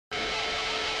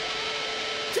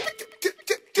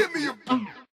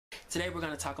Today we're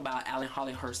going to talk about Alan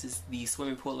Hollinghurst's The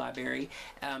Swimming Pool Library.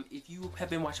 If you have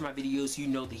been watching my videos, you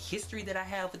know the history that I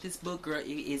have with this book. Girl, it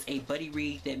is a buddy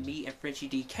read that me and Frenchie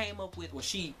D came up with. Well,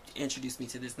 she introduced me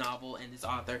to this novel and this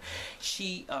author.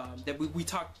 She we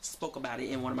spoke about it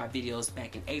in one of my videos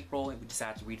back in April, and we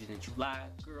decided to read it in July.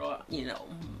 Girl, you know,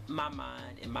 my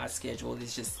mind and my schedule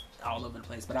is just all over the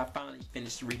place, but I finally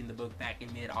finished reading the book back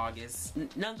in mid-August.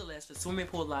 Nonetheless, The Swimming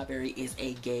Pool Library is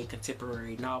a gay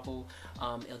contemporary novel,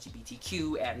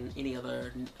 LGBTQ, adding any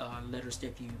other letters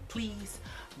that you please,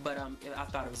 but I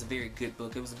thought it was a very good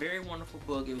book. It was a very wonderful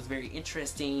book. It was very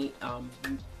interesting.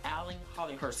 Alan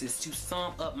Hollinghurst, is to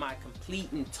sum up my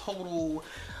complete and total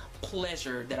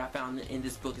pleasure that I found in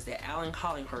this book, is that Alan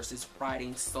Hollinghurst's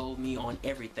writing sold me on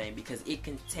everything, because it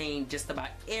contained just about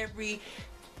every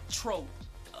trope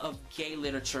of gay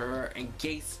literature and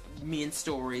gay men's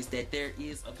stories that there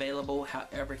is available.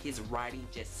 However, his writing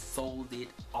just sold it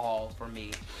all for me.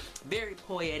 Very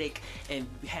poetic and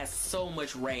has so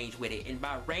much range with it, and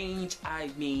by range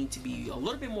I mean to be a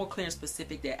little bit more clear and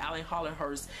specific, that Alan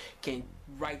Hollinghurst can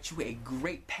write you a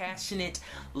great passionate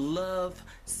love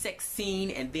sex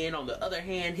scene, and then on the other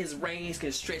hand his range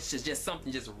can stretch to just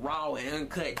something just raw and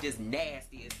uncut, just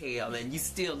nasty as hell, and you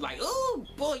still like, oh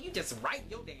boy, you just write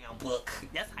your damn book.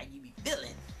 That's how you be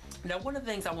feeling. Now, one of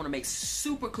the things I want to make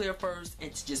super clear first,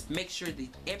 and to just make sure that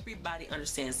everybody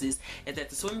understands this, is that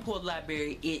The Swimming Pool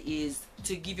Library, it is,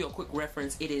 to give you a quick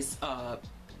reference, it is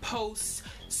post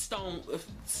Stonewall,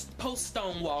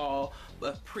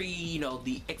 pre, you know,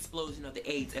 the explosion of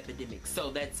the AIDS epidemic.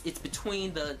 So it's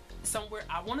between somewhere,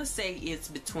 I want to say it's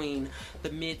between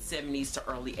the mid 70s to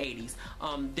early 80s.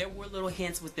 There were little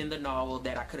hints within the novel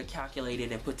that I could have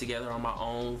calculated and put together on my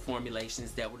own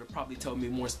formulations that would have probably told me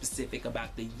more specific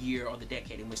about the year or the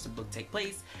decade in which the book take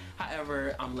place.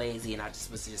 However, I'm lazy and I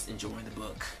was just enjoying the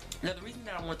book. Now, the reason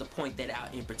that I want to point that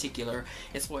out in particular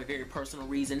is for a very personal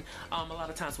reason. A lot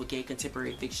of times with gay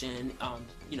contemporary fiction,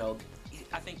 you know,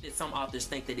 I think that some authors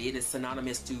think that it is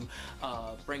synonymous to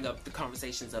bring up the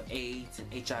conversations of AIDS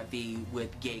and HIV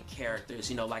with gay characters,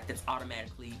 you know, like that's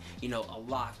automatically, you know, a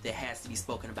lot that has to be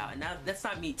spoken about. And now, that's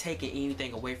not me taking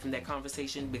anything away from that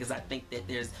conversation, because I think that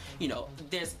there's, you know,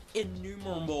 there's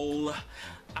innumerable,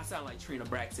 I sound like Trina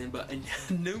Braxton, but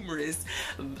numerous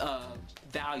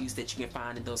values that you can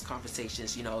find in those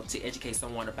conversations, you know, to educate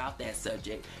someone about that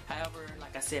subject. However,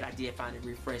 like I said, I did find it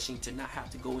refreshing to not have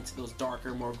to go into those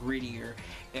darker, more grittier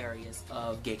areas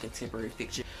of gay contemporary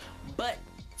fiction. But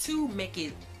to make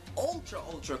it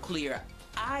ultra clear,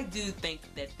 I do think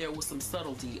that there was some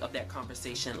subtlety of that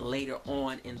conversation later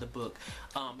on in the book.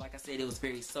 Like I said, it was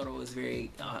very subtle, it was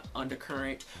very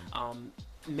undercurrent.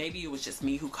 Maybe it was just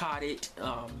me who caught it.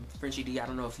 Frenchie D, I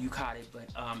don't know if you caught it, but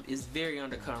it's very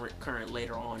undercurrent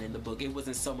later on in the book. It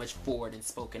wasn't so much forward and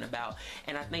spoken about,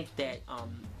 and I think that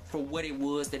for what it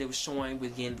was that it was showing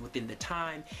within the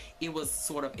time, it was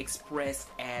sort of expressed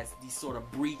as the sort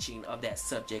of breaching of that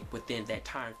subject within that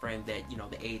time frame that, you know,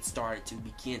 the AIDS started to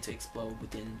begin to explode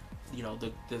within, you know,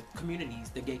 the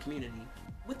communities, the gay community.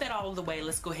 With that all the way,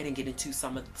 let's go ahead and get into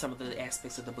some of the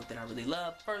aspects of the book that I really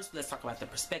love. First, let's talk about the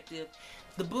perspective.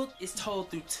 The book is told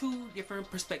through two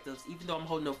different perspectives, even though I'm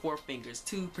holding up 4 fingers,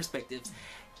 2 perspectives.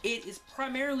 It is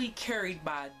primarily carried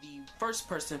by the first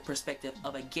person perspective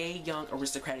of a gay young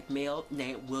aristocratic male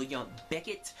named William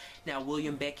Beckett. Now,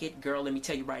 William Beckett, girl, let me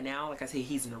tell you right now, like I said,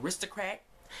 he's an aristocrat.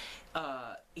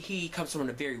 He comes from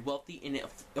a very wealthy and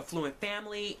affluent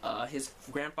family. His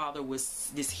grandfather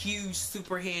was this huge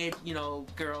superhead, you know,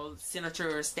 girl,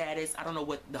 senator status. I don't know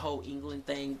what the whole England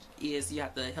thing is. You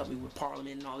have to help me with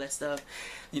Parliament and all that stuff,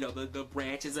 you know, the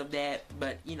branches of that.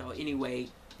 But, you know, anyway,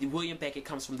 William Beckett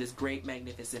comes from this great,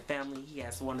 magnificent family. He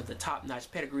has one of the top-notch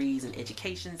pedigrees and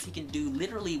educations. He can do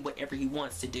literally whatever he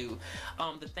wants to do.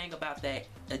 The thing about that,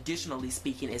 additionally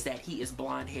speaking, is that he is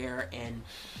blonde hair and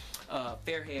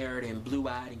fair-haired and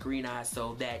blue-eyed and green-eyed,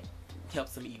 so that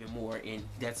helps him even more, and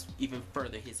that's even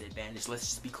further his advantage. Let's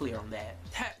just be clear on that.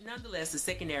 Nonetheless, the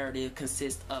second narrative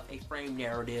consists of a frame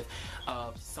narrative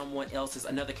of someone else's,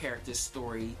 another character's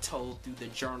story told through the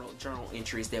journal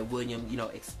entries that William, you know,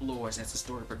 explores as the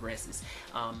story progresses.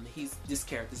 This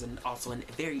character is also a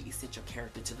very essential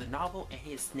character to the novel, and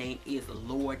his name is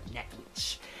Lord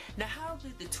Nackwich. Now, how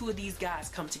did the two of these guys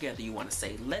come together, you want to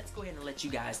say? Let's go ahead and let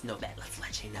you guys know that. Let's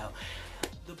let you know.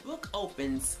 The book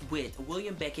opens with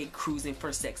William Beckett cruising cruising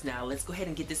for sex. Now, let's go ahead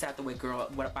and get this out the way, girl.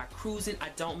 What by cruising, I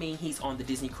don't mean he's on the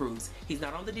Disney cruise. He's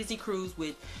not on the Disney cruise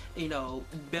with, you know,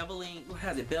 beveling, what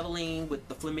has it, beveling with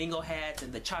the flamingo hats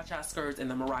and the cha-cha skirts and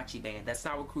the mariachi band. That's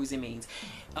not what cruising means.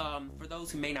 For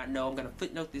those who may not know, I'm going to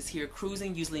footnote this here.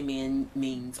 Cruising usually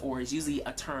means, or is usually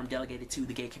a term delegated to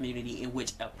the gay community in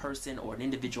which a person or an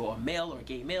individual, a male or a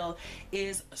gay male,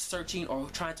 is searching or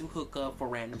trying to hook up for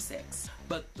random sex.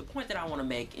 But the point that I want to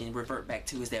make and revert back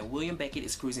to is that William Beckett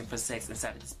is cruising for sex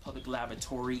inside of this public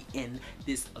lavatory in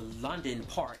this London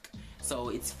park. So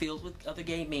it's filled with other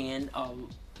gay men,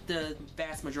 the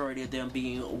vast majority of them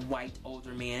being white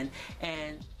older men.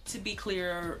 And to be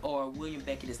clear, William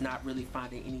Beckett is not really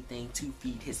finding anything to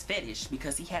feed his fetish,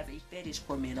 because he has a fetish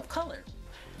for men of color.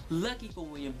 Lucky for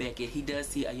William Beckett, he does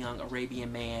see a young Arabian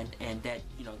man, and that,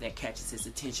 you know, that catches his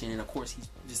attention, and of course he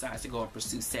decides to go and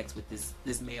pursue sex with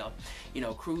this male. You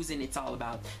know, cruising, it's all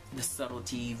about the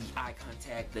subtlety, the eye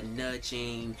contact, the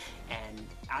nudging, and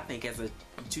I think as of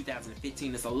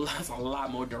 2015, it's a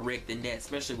lot more direct than that,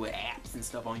 especially with apps and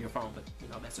stuff on your phone, but you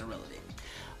know, that's irrelevant.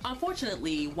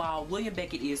 Unfortunately, while William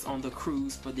Beckett is on the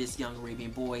cruise for this young Arabian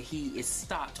boy, he is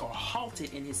stopped or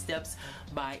halted in his steps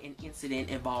by an incident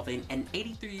involving the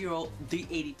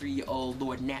 83-year-old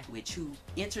Lord Natwich, who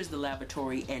enters the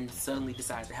lavatory and suddenly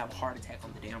decides to have a heart attack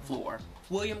on the damn floor.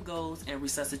 William goes and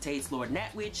resuscitates Lord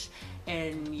Natwich,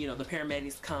 and you know, the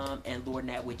paramedics come, and Lord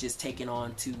Natwich is taken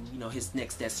on to, you know, his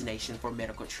next destination for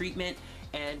medical treatment.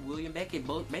 And William Beckett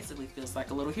basically feels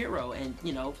like a little hero, and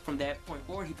you know, from that point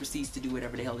forward, he proceeds to do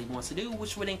whatever the hell he wants to do,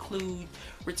 which would include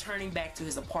returning back to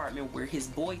his apartment where his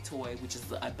boy toy, which is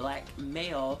a black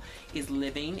male, is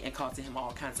living and causing him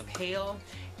all kinds of hell,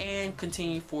 and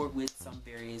continue forward with some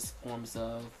various forms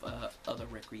of other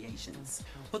recreations.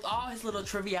 With all his little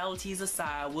trivialities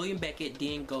aside, William Beckett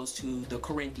then goes to the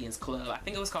Corinthians Club. I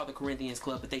think it was called the Corinthians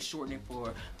Club, but they shortened it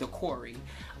for the Quarry.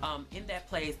 In that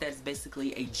place, that's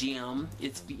basically a gym.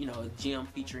 It's, you know, a gym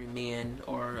featuring men,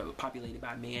 or populated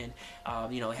by men.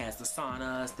 You know, it has the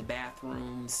saunas, the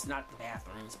bathrooms, not the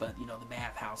bathrooms, but you know, the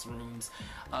bathhouse rooms.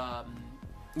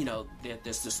 You know,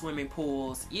 there's the swimming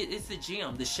pools. It's the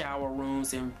gym, the shower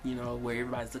rooms, and you know, where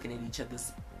everybody's looking at each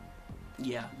other's,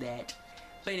 yeah, that.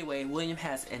 But anyway, William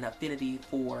has an affinity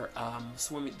for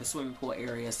the swimming pool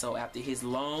area. So after his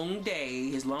long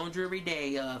day, his long dreary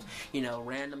day of, you know,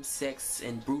 random sex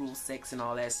and brutal sex and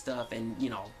all that stuff, and you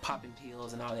know, popping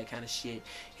pills and all that kind of shit,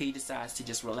 he decides to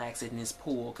just relax in his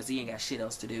pool because he ain't got shit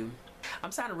else to do.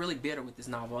 I'm sounding really bitter with this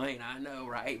novel, ain't I? I know,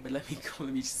 right? But let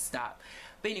me just stop.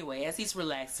 But anyway, as he's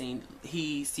relaxing,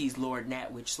 he sees Lord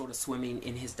Natwich sort of swimming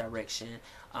in his direction.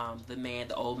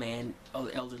 The old man,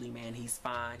 elderly man, he's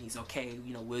fine, he's okay.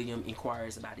 You know, William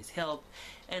inquires about his health,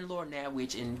 and Lord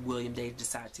Natwich and William, they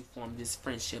decide to form this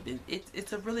friendship. And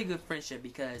it's a really good friendship,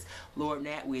 because Lord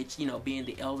Natwich, you know, being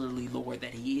the elderly lord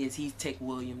that he is, he takes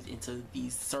William into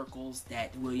these circles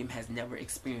that William has never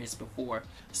experienced before.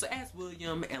 So as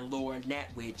William and Lord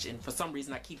Natwich, and for some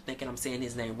reason I keep thinking I'm saying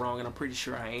his name wrong, and I'm pretty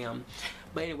sure I am,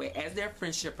 but anyway, as their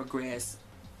friendship progresses,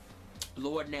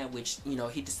 Lord Natwich, you know,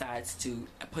 he decides to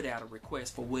put out a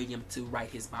request for William to write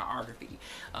his biography.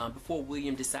 Before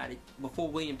William decided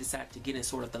to get in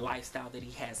sort of the lifestyle that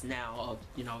he has now of,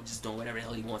 you know, just doing whatever the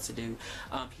hell he wants to do,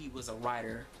 he was a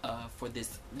writer for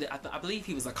this. I believe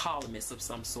he was a columnist of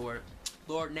some sort.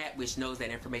 Lord Natwich knows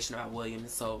that information about William,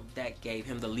 so that gave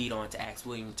him the lead on to ask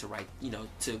William to write, you know,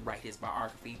 to write his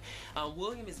biography.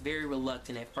 William is very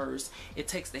reluctant at first. It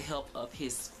takes the help of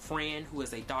his friend, who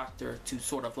is a doctor, to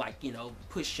sort of like, you know,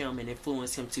 push him and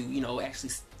influence him to, you know,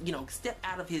 actually, you know, step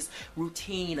out of his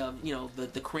routine of, you know,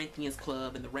 the Corinthians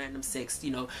Club and the random sex,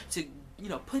 you know, to, you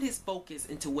know, put his focus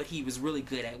into what he was really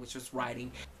good at, which was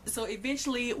writing. So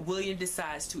eventually William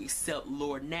decides to accept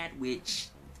Lord Natwich.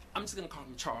 I'm just gonna call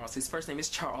him Charles. His first name is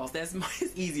Charles. That's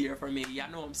easier for me.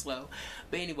 Y'all know I'm slow.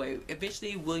 But anyway,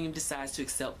 eventually William decides to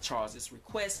accept Charles's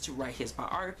request to write his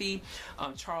biography.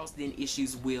 Charles then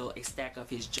issues Will a stack of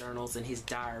his journals and his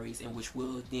diaries, in which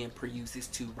Will then produces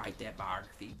to write that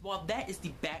biography. While that is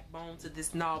the backbone to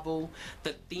this novel,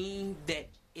 the theme that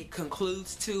it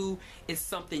concludes to is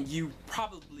something you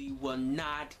probably will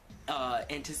not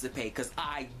anticipate, because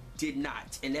I did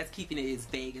not, and that's keeping it as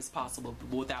vague as possible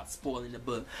without spoiling the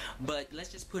book. But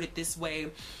let's just put it this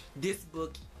way: this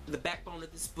book, the backbone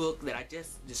of this book that I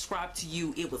just described to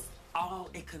you, it was all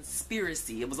a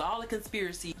conspiracy. It was all a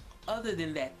conspiracy other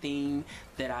than that theme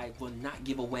that I will not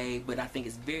give away, but I think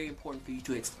it's very important for you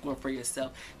to explore for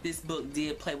yourself. This book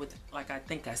did play with, like I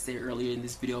think I said earlier in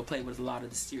this video, play with a lot of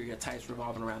the stereotypes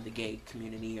revolving around the gay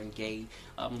community and gay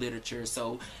literature.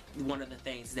 So one of the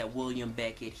things is that William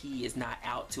Beckett, he is not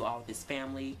out to all of his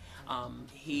family.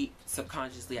 He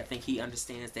subconsciously, I think he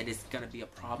understands that it's going to be a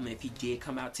problem if he did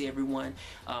come out to everyone.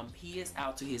 He is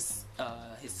out to his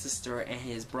sister and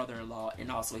his brother-in-law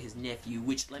and also his nephew,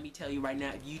 which, let me tell you right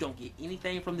now, if you don't get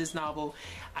anything from this novel,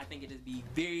 I think it would be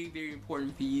very, very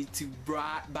important for you to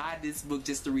buy this book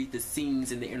just to read the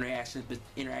scenes and the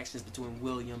interactions between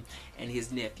William and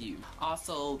his nephew.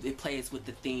 Also, it plays with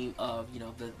the theme of, you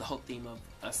know, the whole theme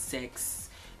of sex,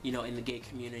 you know, in the gay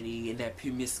community, and that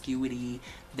promiscuity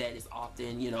that is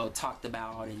often, you know, talked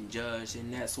about and judged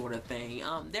and that sort of thing.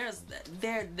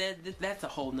 That's a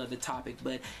whole nother topic,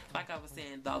 but like I was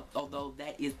saying, although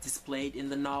that is displayed in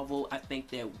the novel, I think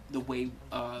that the way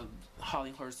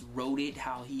Hollinghurst wrote it,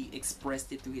 how he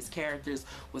expressed it through his characters,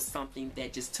 was something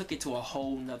that just took it to a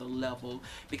whole nother level,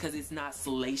 because it's not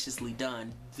salaciously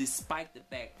done, despite the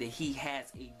fact that he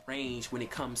has a range when it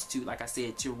comes to, like I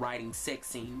said, to writing sex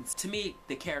scenes. To me,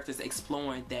 the characters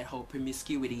exploring that whole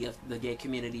promiscuity of the gay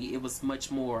community, it was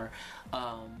much more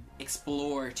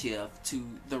explorative to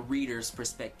the reader's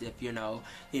perspective, you know,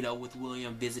 with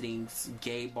William visiting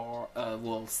gay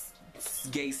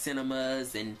gay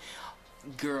cinemas, and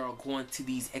girl going to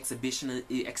these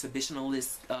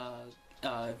exhibitionalist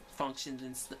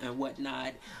functions and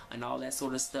whatnot, and all that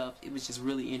sort of stuff. It was just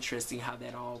really interesting how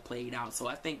that all played out. So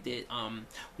I think that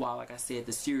while, like I said,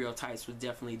 the stereotypes were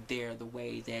definitely there, the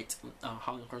way that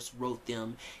Hollinghurst wrote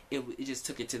them, it just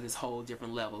took it to this whole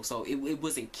different level. So it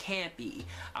wasn't campy,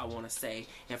 I want to say.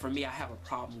 And for me, I have a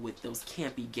problem with those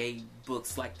campy gay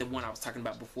books like the one I was talking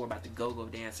about before about the go-go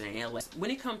dancer in LA. When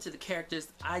it comes to the characters,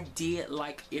 I did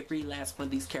like every last one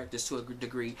of these characters to a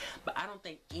degree, but I don't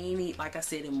think any, like I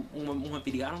said in one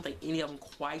video, I don't think any of them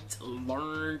quite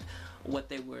learned what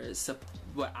they were,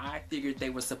 what I figured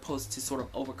they were supposed to sort of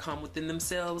overcome within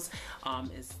themselves.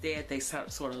 Instead, they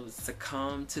sort of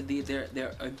succumb to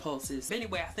their impulses. But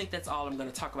anyway, I think that's all I'm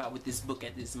going to talk about with this book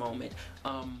at this moment.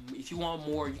 If you want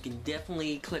more, you can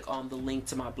definitely click on the link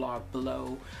to my blog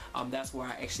below. That's where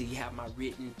I actually have my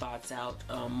written thoughts out,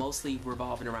 mostly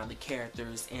revolving around the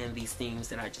characters and these themes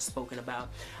that I just spoken about.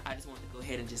 I just wanted to go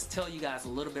ahead and just tell you guys a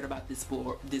little bit about this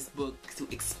book to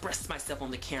express myself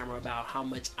on the camera about how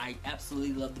much I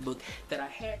absolutely love the book, that I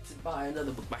had to buy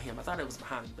another book by him. I thought it was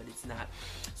behind me, but it's not.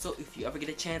 So if you ever get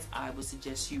a chance, I would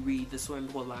suggest you read The Swimming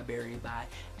Pool Library by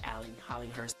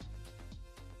Hollinghurst.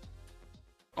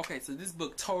 Okay, so this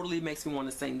book totally makes me want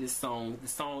to sing this song. The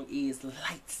song is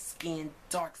Light Skin,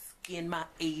 Dark Skin, My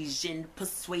Asian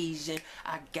Persuasion.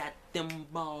 I got them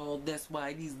all. That's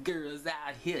why these girls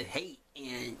out here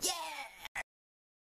hating. Yeah!